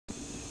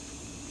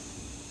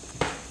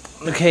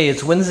Okay,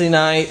 it's Wednesday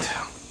night.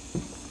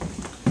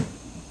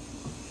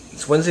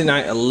 It's Wednesday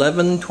night,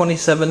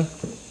 11:27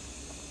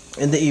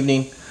 in the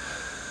evening.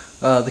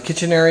 The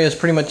kitchen area is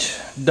pretty much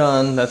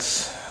done.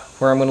 That's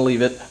where I'm going to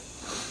leave it.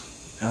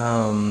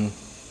 Because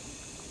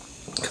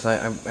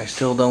I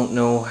still don't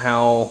know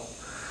how.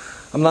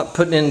 I'm not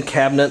putting in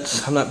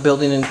cabinets. I'm not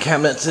building in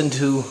cabinets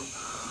into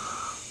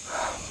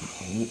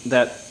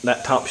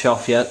that top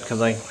shelf yet, because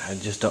I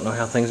just don't know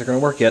how things are going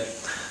to work yet.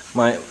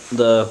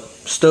 The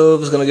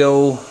stove is going to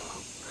go.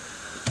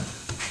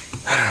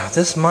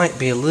 This might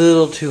be a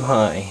little too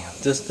high.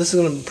 This is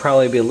going to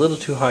probably be a little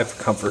too high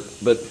for comfort,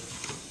 but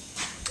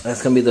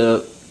that's going to be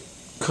the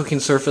cooking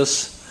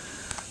surface.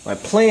 My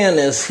plan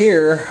is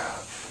here.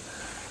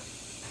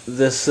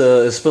 This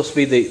is supposed to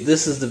be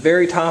this is the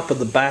very top of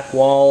the back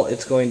wall.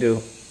 It's going to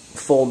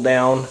fold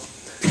down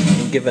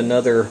and give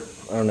another,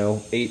 I don't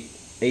know, 8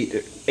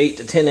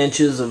 to 10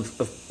 inches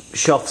of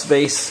shelf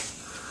space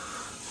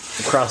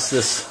across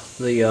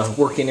the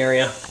working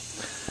area.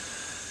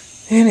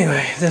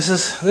 Anyway, this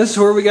is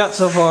where we got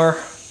so far.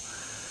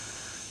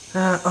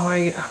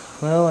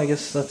 Well, I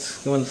guess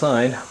let's go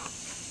inside.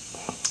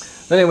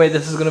 Anyway,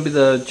 this is going to be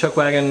the Chuck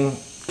Wagon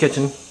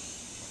kitchen.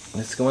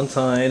 Let's go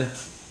inside.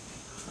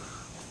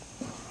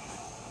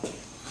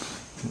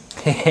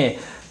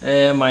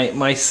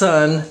 My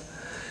son,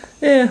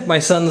 my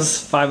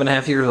son's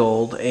 5.5 years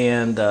old,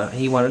 and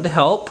he wanted to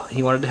help.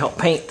 He wanted to help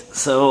paint.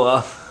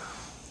 So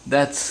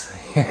that's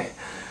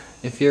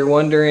if you're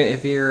wondering,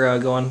 if you're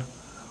going,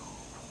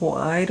 well,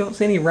 I don't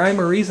see any rhyme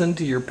or reason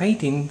to your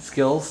painting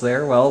skills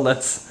there. Well,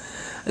 it's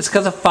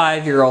because a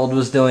 5-year-old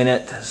was doing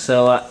it.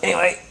 So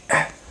anyway,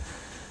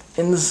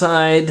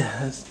 inside,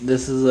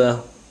 this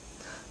is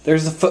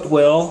there's the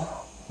footwell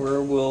where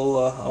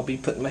I'll be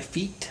putting my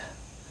feet.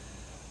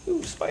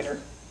 Ooh,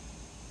 spider!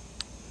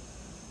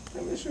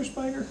 Hi, Mr.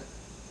 Spider.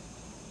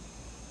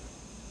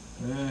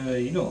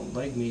 You don't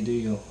like me, do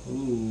you?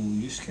 Ooh,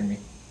 you scare me.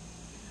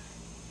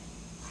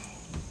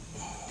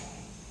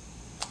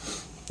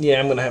 Yeah,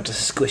 I'm gonna have to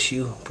squish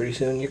you pretty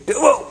soon.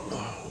 Whoa!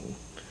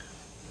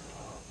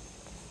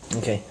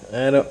 Okay,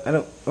 I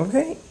don't.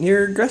 Okay,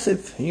 you're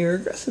aggressive. You're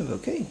aggressive.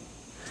 Okay.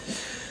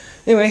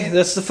 Anyway,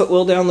 that's the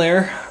footwell down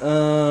there.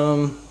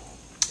 And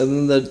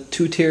then the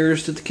 2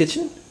 tiers to the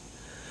kitchen.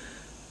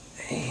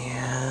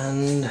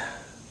 And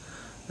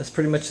that's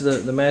pretty much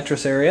the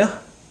mattress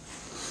area.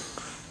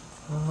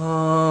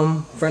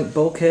 Front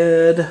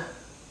bulkhead.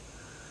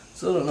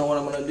 Still don't know what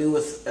I'm gonna do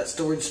with that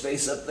storage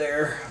space up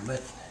there,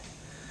 but.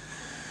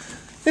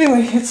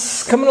 Anyway,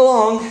 it's coming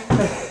along.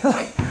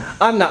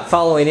 I'm not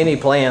following any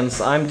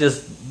plans. I'm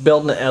just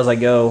building it as I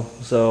go.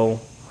 So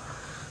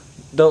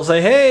don't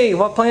say, hey,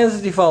 what plans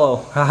did you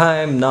follow?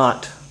 I'm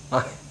not.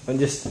 I'm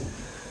just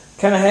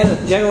kind of had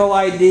a general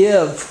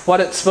idea of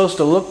what it's supposed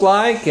to look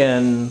like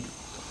and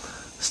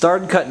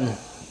started cutting.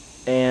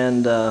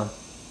 And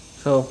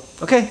so,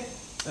 okay.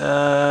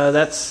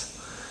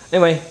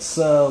 Anyway, it's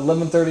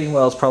 11:30.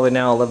 Well, it's probably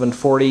now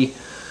 11:40.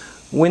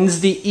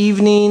 Wednesday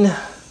evening.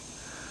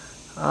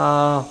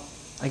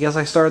 I guess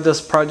I started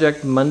this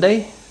project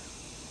Monday,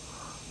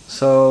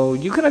 so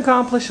you can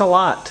accomplish a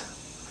lot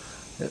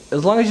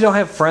as long as you don't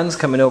have friends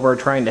coming over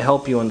trying to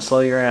help you and slow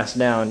your ass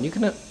down. You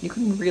can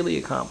really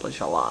accomplish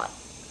a lot.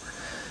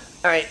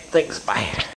 All right, thanks. Bye.